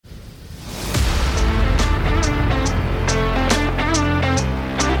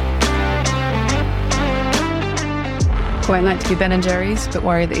Quite like to be Ben and Jerry's, but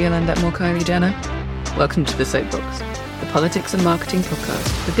worry that you'll end up more Kylie Jenner? Welcome to The Soapbox, the politics and marketing podcast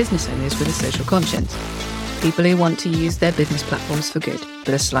for business owners with a social conscience. People who want to use their business platforms for good,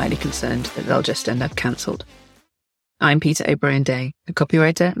 but are slightly concerned that they'll just end up cancelled. I'm Peter O'Brien Day, a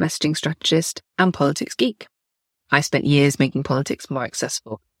copywriter, messaging strategist, and politics geek. I spent years making politics more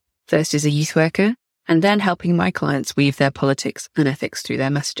accessible, first as a youth worker, and then helping my clients weave their politics and ethics through their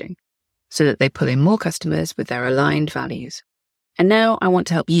messaging, so that they pull in more customers with their aligned values. And now I want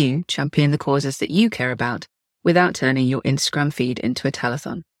to help you champion the causes that you care about without turning your Instagram feed into a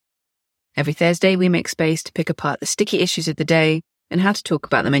telethon. Every Thursday, we make space to pick apart the sticky issues of the day and how to talk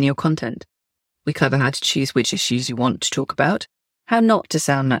about them in your content. We cover how to choose which issues you want to talk about, how not to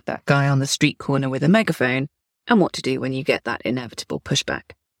sound like that guy on the street corner with a megaphone, and what to do when you get that inevitable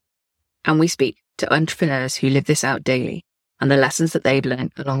pushback. And we speak to entrepreneurs who live this out daily and the lessons that they've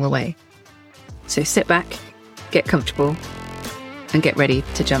learned along the way. So sit back, get comfortable, and get ready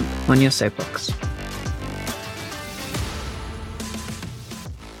to jump on your soapbox.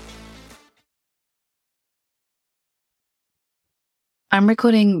 I'm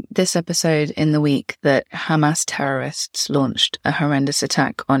recording this episode in the week that Hamas terrorists launched a horrendous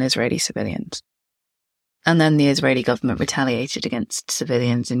attack on Israeli civilians. And then the Israeli government retaliated against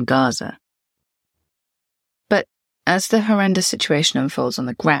civilians in Gaza. But as the horrendous situation unfolds on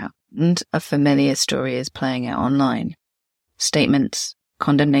the ground, a familiar story is playing out online. Statements,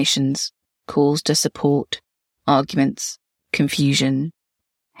 condemnations, calls to support, arguments, confusion,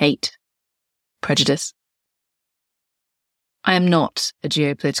 hate, prejudice. I am not a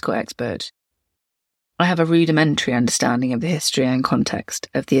geopolitical expert. I have a rudimentary understanding of the history and context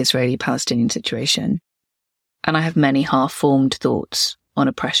of the Israeli-Palestinian situation, and I have many half-formed thoughts on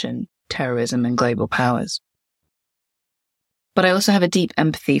oppression, terrorism, and global powers. But I also have a deep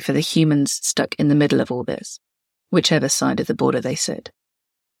empathy for the humans stuck in the middle of all this, whichever side of the border they sit.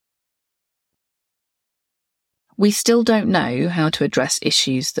 We still don't know how to address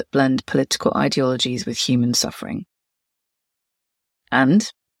issues that blend political ideologies with human suffering.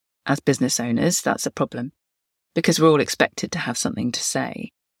 And, as business owners, that's a problem, because we're all expected to have something to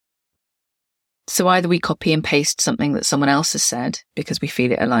say. So either we copy and paste something that someone else has said because we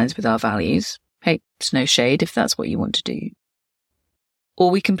feel it aligns with our values. Hey, it's no shade if that's what you want to do. Or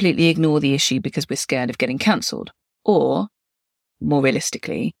we completely ignore the issue because we're scared of getting cancelled. Or, more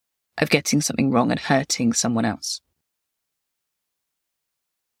realistically, of getting something wrong and hurting someone else.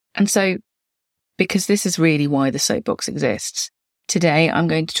 And so, because this is really why the soapbox exists, today I'm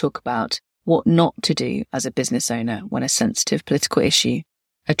going to talk about what not to do as a business owner when a sensitive political issue,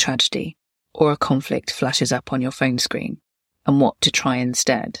 a tragedy, or a conflict flashes up on your phone screen, and what to try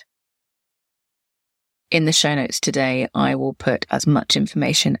instead. In the show notes today, I will put as much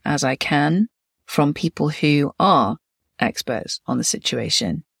information as I can from people who are experts on the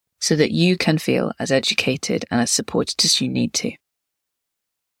situation so that you can feel as educated and as supported as you need to.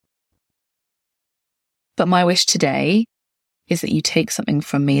 But my wish today is that you take something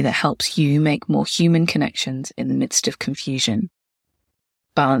from me that helps you make more human connections in the midst of confusion,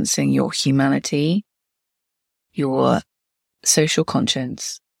 balancing your humanity, your social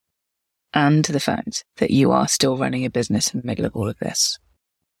conscience, and the fact that you are still running a business in the middle of all of this.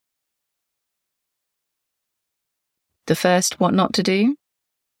 The first, what not to do?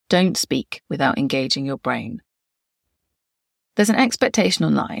 Don't speak without engaging your brain. There's an expectation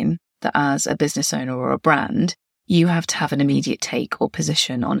online that as a business owner or a brand, you have to have an immediate take or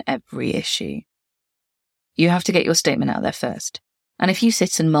position on every issue. You have to get your statement out there first. And if you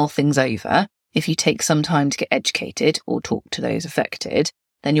sit and mull things over, if you take some time to get educated or talk to those affected,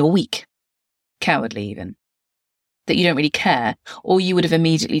 then you're weak. Cowardly even. That you don't really care, or you would have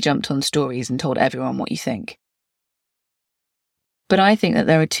immediately jumped on stories and told everyone what you think. But I think that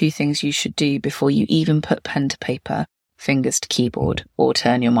there are two things you should do before you even put pen to paper, fingers to keyboard, or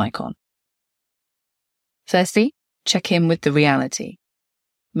turn your mic on. Firstly, check in with the reality.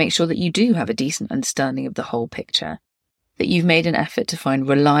 Make sure that you do have a decent understanding of the whole picture, that you've made an effort to find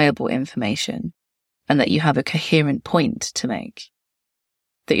reliable information, and that you have a coherent point to make,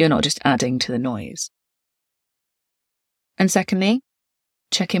 that you're not just adding to the noise. And secondly,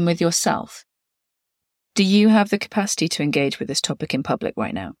 check in with yourself. Do you have the capacity to engage with this topic in public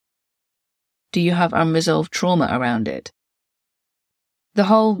right now? Do you have unresolved trauma around it? The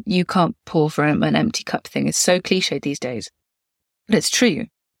whole you can't pour from an empty cup thing is so cliched these days, but it's true.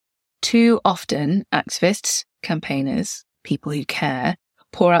 Too often, activists, campaigners, people who care,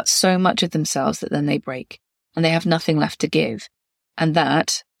 pour out so much of themselves that then they break, and they have nothing left to give, and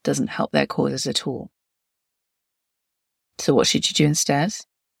that doesn't help their causes at all. So what should you do instead?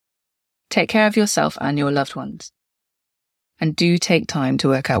 Take care of yourself and your loved ones. and do take time to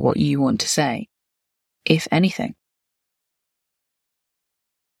work out what you want to say, if anything.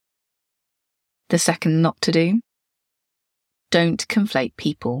 The second not to do: don't conflate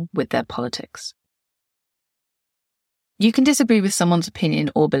people with their politics. You can disagree with someone's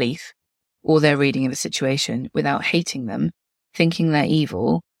opinion or belief, or their reading of a situation, without hating them, thinking they're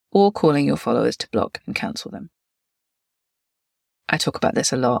evil, or calling your followers to block and cancel them. I talk about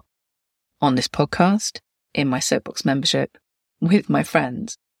this a lot on this podcast, in my Soapbox membership, with my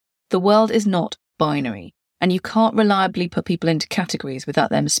friends. The world is not binary, and you can't reliably put people into categories without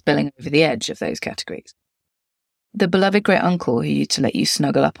them spilling over the edge of those categories. The beloved great uncle who used to let you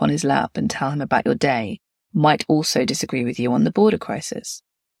snuggle up on his lap and tell him about your day might also disagree with you on the border crisis.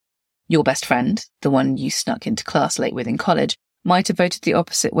 Your best friend, the one you snuck into class late with in college, might have voted the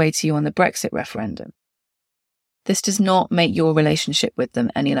opposite way to you on the Brexit referendum. This does not make your relationship with them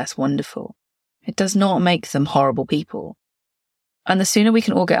any less wonderful. It does not make them horrible people. And the sooner we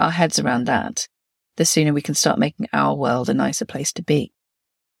can all get our heads around that, the sooner we can start making our world a nicer place to be.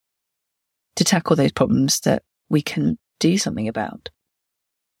 To tackle those problems that we can do something about.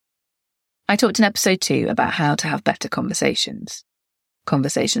 I talked in episode 2 about how to have better conversations.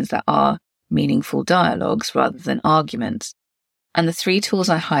 Conversations that are meaningful dialogues rather than arguments. And the 3 tools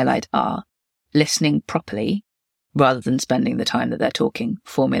I highlight are listening properly, rather than spending the time that they're talking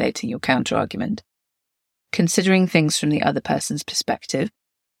formulating your counter-argument, considering things from the other person's perspective,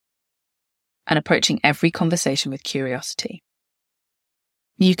 and approaching every conversation with curiosity.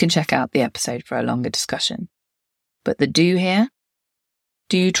 You can check out the episode for a longer discussion. But the do here: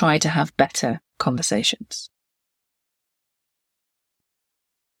 do try to have better conversations.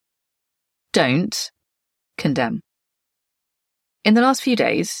 Don't condemn. In the last few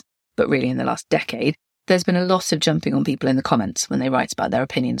days, but really in the last decade, there's been a lot of jumping on people in the comments when they write about their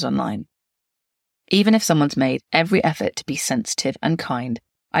opinions online. Even if someone's made every effort to be sensitive and kind,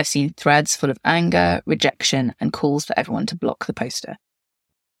 I've seen threads full of anger, rejection, and calls for everyone to block the poster.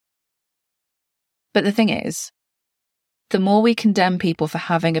 But the thing is, the more we condemn people for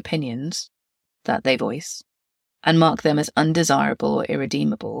having opinions that they voice, and mark them as undesirable or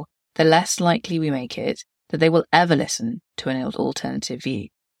irredeemable, the less likely we make it that they will ever listen to an alternative view.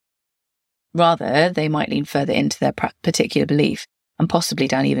 Rather, they might lean further into their particular belief and possibly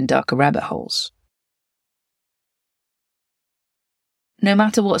down even darker rabbit holes. No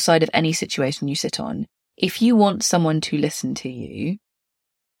matter what side of any situation you sit on, if you want someone to listen to you,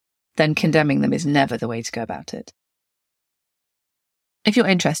 then condemning them is never the way to go about it. If you're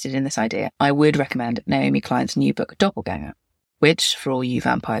interested in this idea, I would recommend Naomi Klein's new book, Doppelganger, which, for all you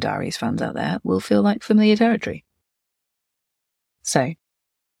Vampire Diaries fans out there, will feel like familiar territory. So,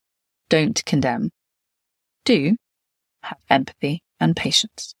 don't condemn. Do have empathy and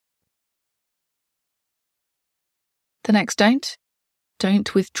patience. The next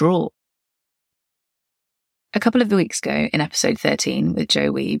don't withdraw. A couple of weeks ago, in episode 13 with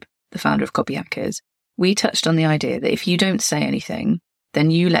Joe Weeb, the founder of Copy Hackers, we touched on the idea that if you don't say anything,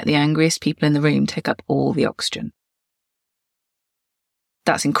 then you let the angriest people in the room take up all the oxygen.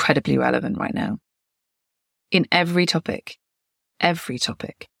 That's incredibly relevant right now. In every topic,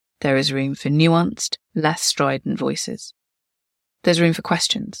 there is room for nuanced, less strident voices. There's room for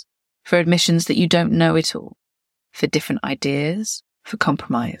questions, for admissions that you don't know it all, for different ideas, for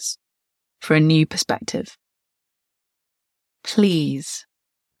compromise, for a new perspective. Please,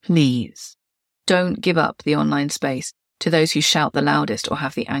 don't give up the online space to those who shout the loudest or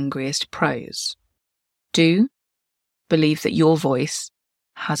have the angriest prose. Do believe that your voice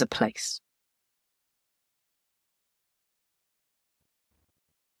has a place.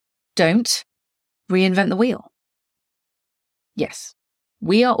 Don't reinvent the wheel. Yes,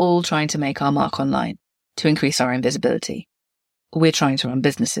 we are all trying to make our mark online to increase our invisibility. We're trying to run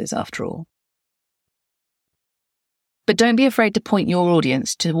businesses after all. But don't be afraid to point your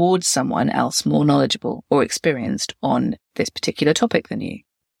audience towards someone else more knowledgeable or experienced on this particular topic than you.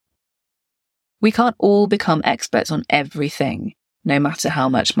 We can't all become experts on everything, no matter how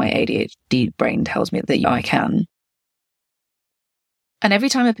much my ADHD brain tells me that I can. And every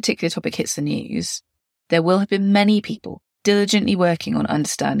time a particular topic hits the news, there will have been many people diligently working on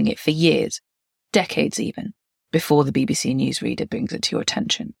understanding it for years, decades even, before the BBC newsreader brings it to your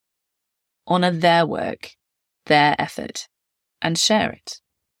attention. Honour their work, their effort, and share it,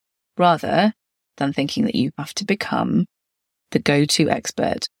 rather than thinking that you have to become the go-to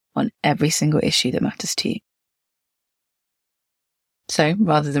expert on every single issue that matters to you. So,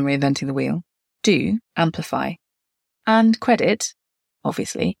 rather than reinventing the wheel, do amplify and credit,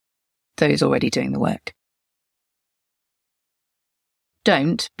 obviously, those already doing the work.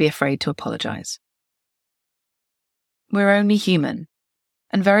 Don't be afraid to apologise. we're only human,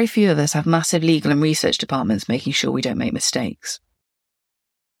 and very few of us have massive legal and research departments making sure we don't make mistakes.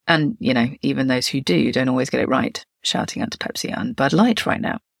 And, even those who do don't always get it right, shouting out to Pepsi and Bud Light right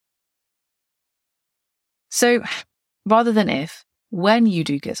now. So, rather than if, when you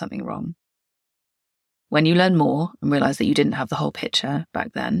do get something wrong, when you learn more and realize that you didn't have the whole picture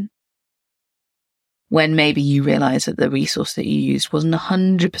back then, when maybe you realize that the resource that you used wasn't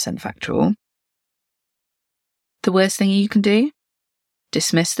 100% factual, the worst thing you can do?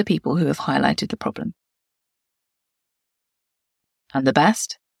 Dismiss the people who have highlighted the problem. And the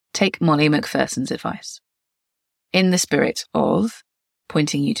best? Take Molly McPherson's advice. In the spirit of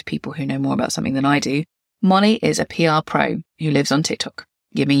pointing you to people who know more about something than I do, Molly is a PR pro who lives on TikTok,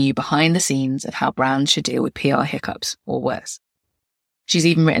 giving you behind the scenes of how brands should deal with PR hiccups, or worse. She's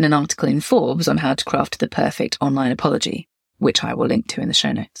even written an article in Forbes on how to craft the perfect online apology, which I will link to in the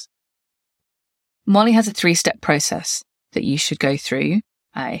show notes. Molly has a 3-step process that you should go through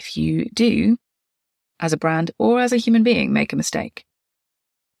if you do, as a brand or as a human being, make a mistake.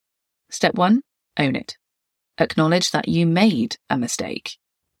 Step 1, own it. Acknowledge that you made a mistake.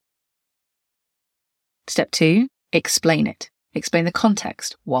 Step 2, explain it. Explain the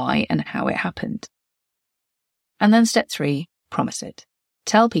context, why and how it happened. And then step 3, promise it.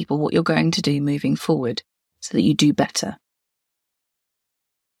 Tell people what you're going to do moving forward so that you do better.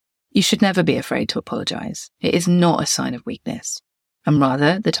 You should never be afraid to apologise. It is not a sign of weakness, and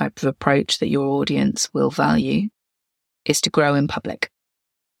rather the type of approach that your audience will value is to grow in public.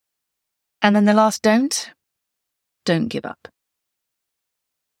 And then the last don't give up.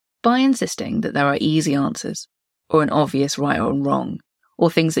 By insisting that there are easy answers, or an obvious right or wrong, or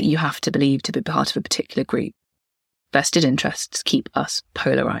things that you have to believe to be part of a particular group, vested interests keep us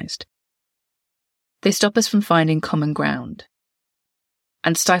polarised. They stop us from finding common ground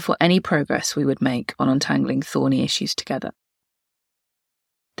and stifle any progress we would make on untangling thorny issues together.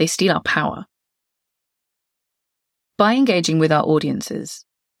 They steal our power. By engaging with our audiences,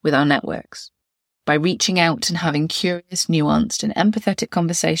 with our networks, by reaching out and having curious, nuanced and empathetic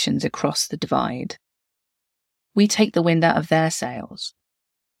conversations across the divide, we take the wind out of their sails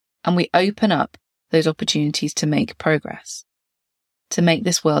and we open up those opportunities to make progress, to make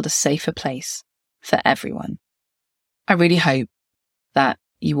this world a safer place for everyone. I really hope that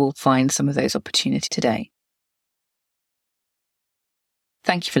you will find some of those opportunities today.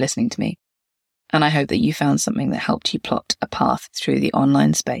 Thank you for listening to me, and I hope that you found something that helped you plot a path through the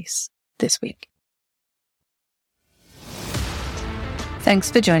online space this week.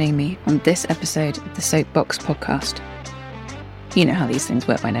 Thanks for joining me on this episode of the Soapbox Podcast. You know how these things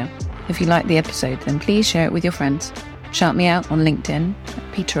work by now. If you like the episode, then please share it with your friends. Shout me out on LinkedIn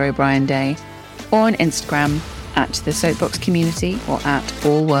at Peter O'Brien Day, or on Instagram at the Soapbox Community, or at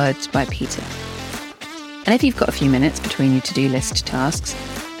All Words by Peter. And if you've got a few minutes between your to-do list tasks,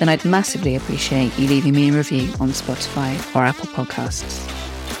 then I'd massively appreciate you leaving me a review on Spotify or Apple Podcasts.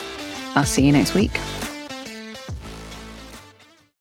 I'll see you next week.